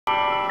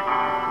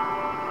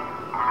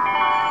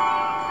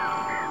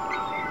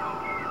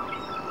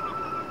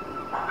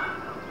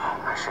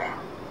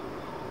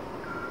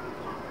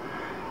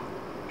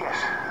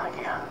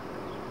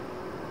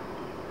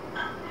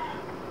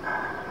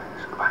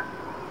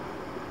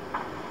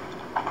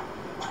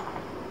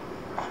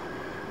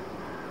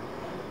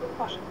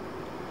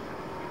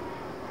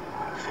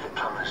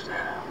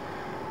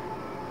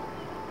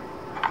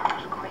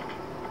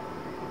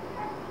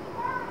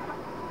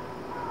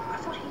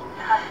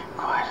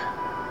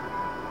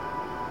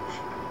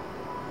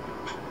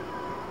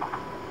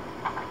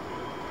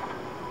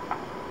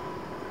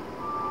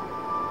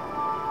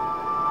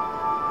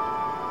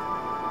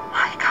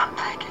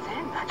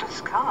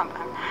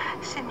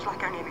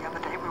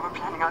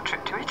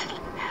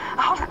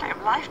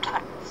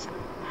lifetime. So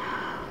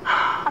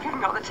I've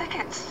even got the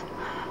tickets.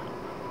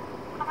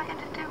 What am I going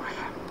to do with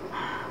them?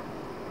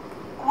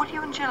 Would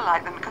you and Jill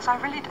like them? Because I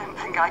really don't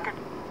think I could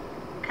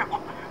go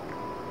on.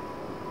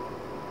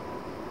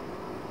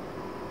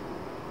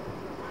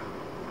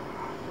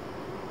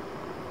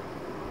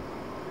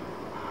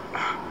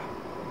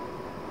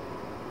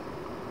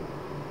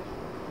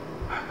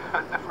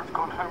 I'd never have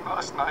gone home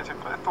last night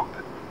if I thought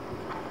that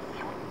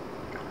you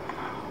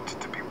wanted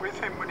to be with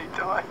him when he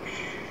died.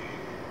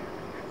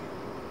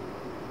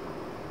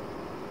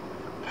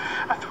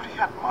 I thought he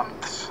had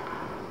months.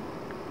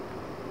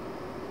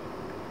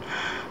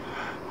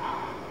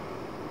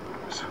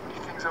 There were so many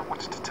things I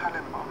wanted to tell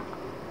him, Mum.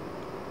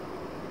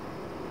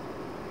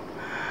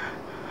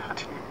 I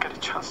didn't even get a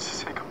chance to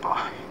say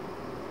goodbye.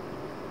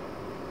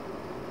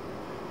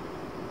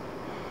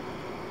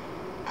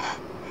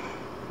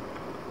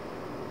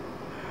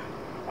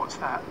 What's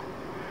that?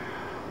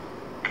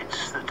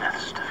 It's the death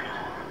certificate.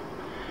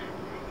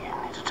 You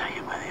need to take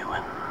it with you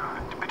when...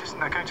 But isn't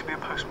there going to be a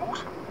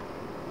post-mortem?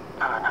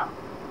 No.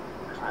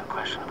 There's no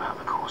question about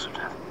the cause of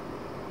death.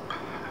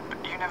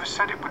 But you never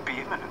said it would be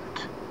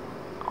imminent.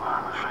 Well,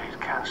 I'm afraid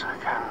cancer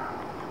can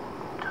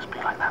just be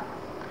like that.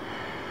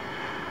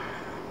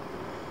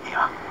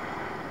 Yeah.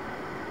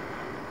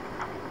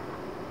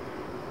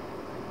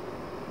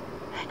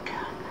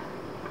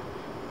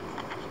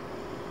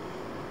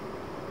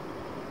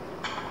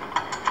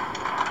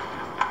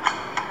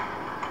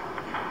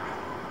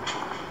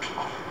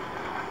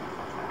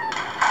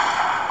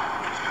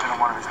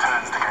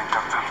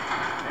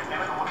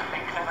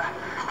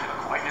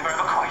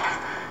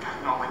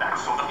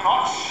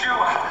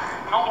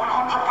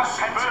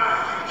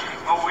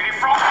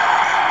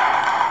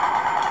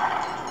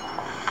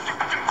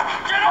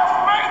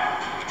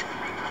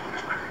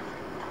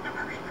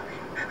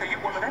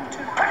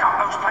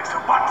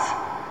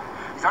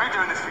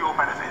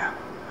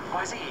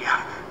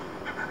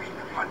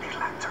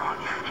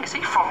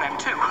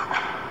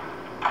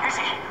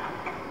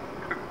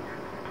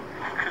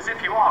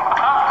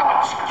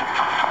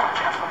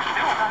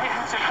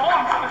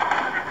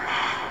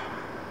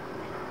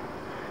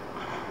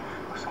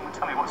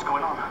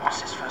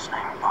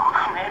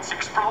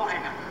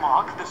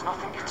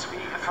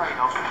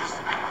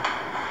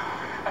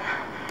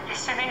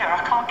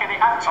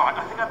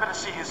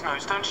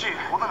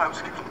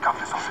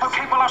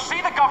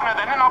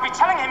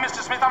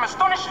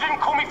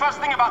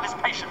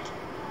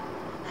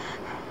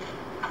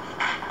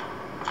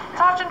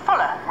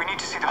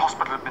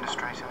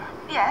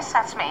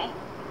 That's me.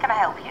 Can I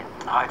help you?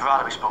 I'd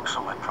rather we spoke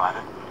somewhere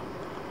private.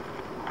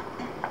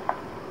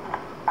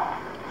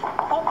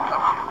 Oh,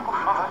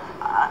 Mother.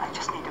 I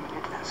just need a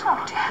minute. That's all.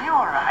 Oh, dear. You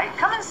all right?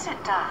 Come and sit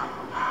down.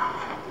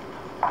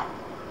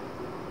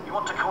 You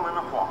want to call in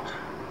a what?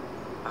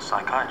 A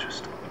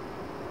psychiatrist.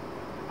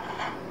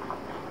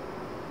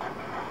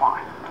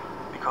 Why?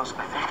 Because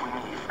I think we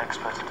need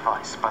expert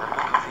advice. By the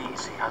look of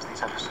these, he has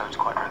these episodes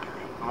quite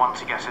regularly. And once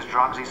he gets his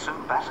drugs, he's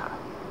soon better.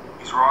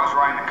 He's right as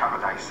rain in a couple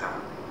of days, sir.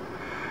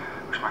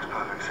 Which makes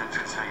perfect sense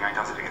considering he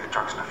does it to get the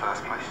drugs in the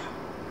first place.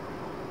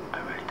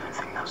 I really don't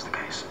think that's the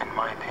case. In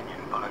my opinion,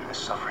 Bullen is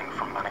suffering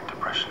from manic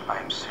depression. I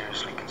am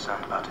seriously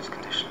concerned about his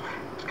condition.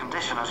 His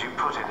condition, as you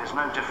put it, is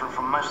no different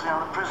from most of the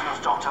other prisoners,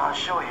 Doctor, I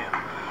assure you.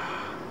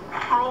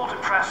 We're all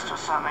depressed to a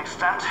certain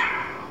extent.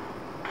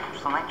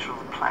 It's the nature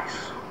of the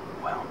place.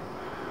 Well,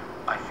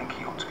 I think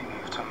he ought to be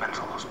moved to a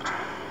mental hospital.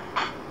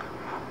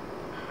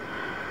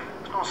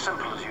 It's not as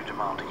simple as you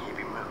demanding he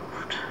be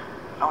moved.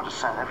 If I were to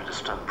send every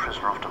disturbed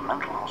prisoner off to a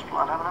mental hospital,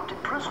 I'd have an empty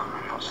prison.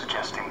 I'm not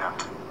suggesting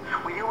that.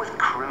 We deal with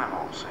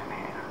criminals in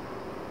here,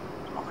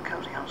 not the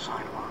cozy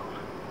outside world.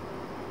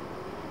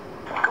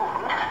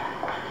 Gordon,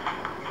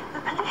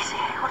 the police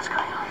here. What's going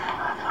on?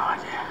 I have no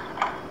idea.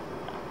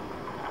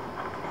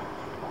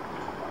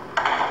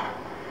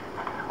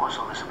 What's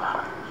all this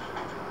about?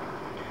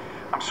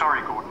 I'm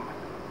sorry, Gordon.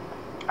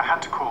 I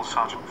had to call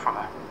Sergeant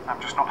Fuller.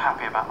 I'm just not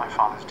happy about my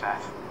father's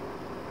death.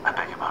 I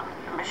beg your pardon.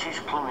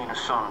 Mrs. Plumley and her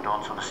son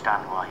don't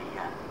understand why he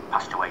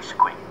passed away so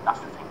quick.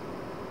 That's the thing.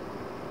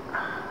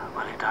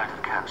 Well, he died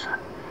of cancer.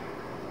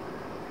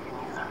 You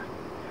knew that.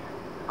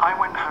 I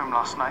went home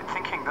last night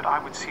thinking that I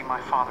would see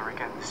my father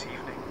again this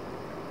evening.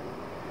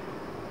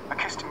 I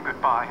kissed him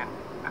goodbye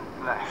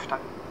and left.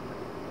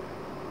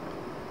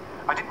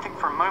 I didn't think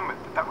for a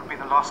moment that that would be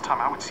the last time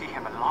I would see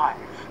him alive.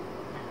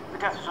 The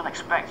death was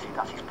unexpected,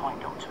 that's his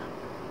point, Doctor.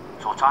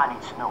 So what I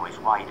need to know is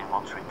why he didn't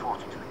want to report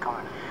it to the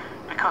coroner.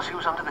 Because he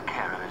was under the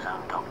care of his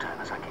own doctor,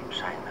 and as I keep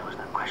saying, there was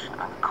no question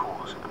about the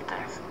cause of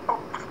death. Oh,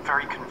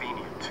 very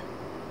convenient.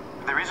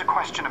 There is a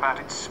question about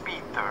its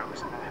speed, though,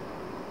 isn't there?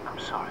 I'm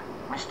sorry.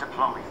 Mr.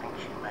 Plumley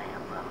thinks you may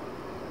have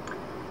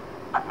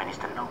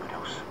administered an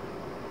overdose.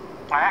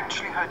 I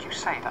actually heard you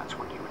say that's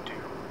what you would do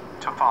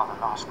to Father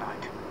last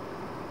night.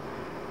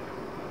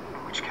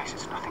 In which case,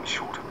 it's nothing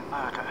short of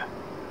murder.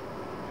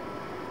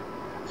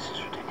 This is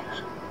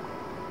ridiculous.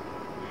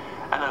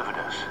 An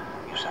overdose,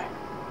 you say?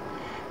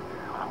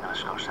 Well, I'm going to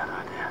squash that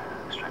idea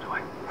straight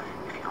away.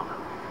 If you'll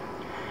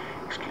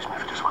excuse me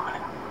for just 1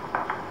 minute.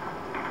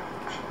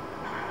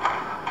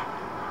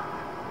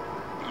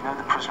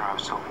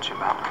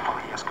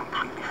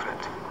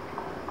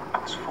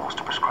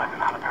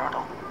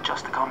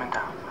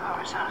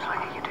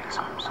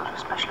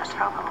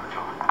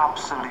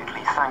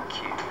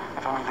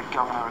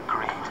 governor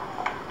agreed.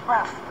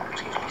 Ralph,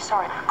 excuse me,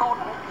 sorry.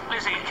 Gordon.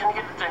 Lizzie, can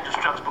you get the dangerous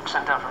drugs book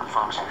sent down from the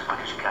pharmacy as quick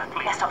as you can,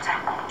 please? Yes, Doctor.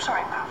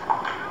 Sorry, Ralph.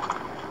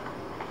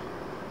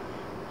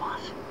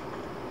 What?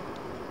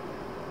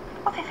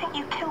 Well, they think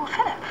you killed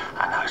Philip.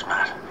 I know, it's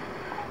mad.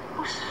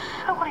 Well,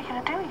 so what are you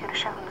going to do? Are you going to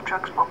show them the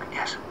drugs book?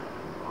 Yes.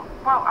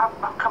 Well,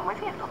 I'll come with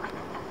you, look.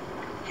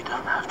 You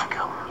don't have to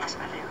come. Yes,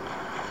 I do.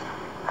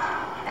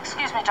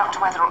 Excuse me, Dr.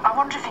 Wetherall. I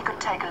wonder if you could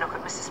take a look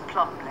at Mrs.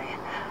 Plumley.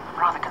 I'm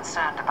rather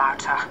concerned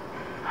about her.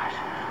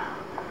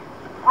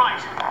 Right.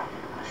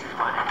 This is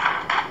my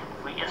entry.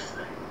 For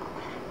yesterday.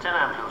 10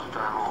 ampules of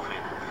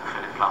diamorphine for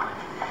Philip Plumley.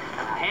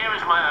 And here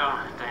is my own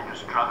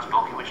dangerous drugs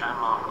book in which I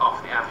mark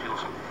off the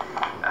ampules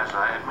as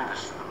I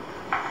administer them.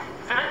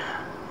 Philip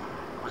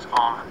was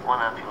on 1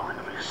 ampule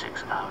every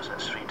 6 hours.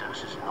 That's 3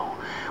 doses in all.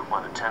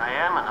 One at 10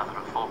 a.m., another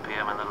at 4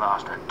 p.m., and the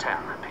last at 10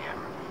 p.m.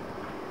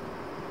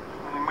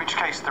 In which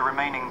case, the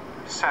remaining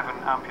 7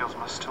 ampules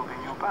must still be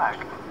in your bag.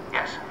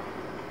 Yes,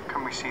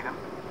 Can we see them?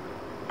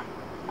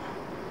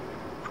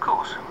 of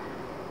course.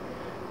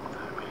 Though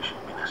it really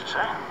shouldn't be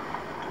necessary.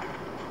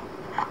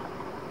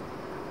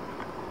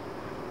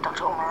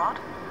 Dr. Ormerod?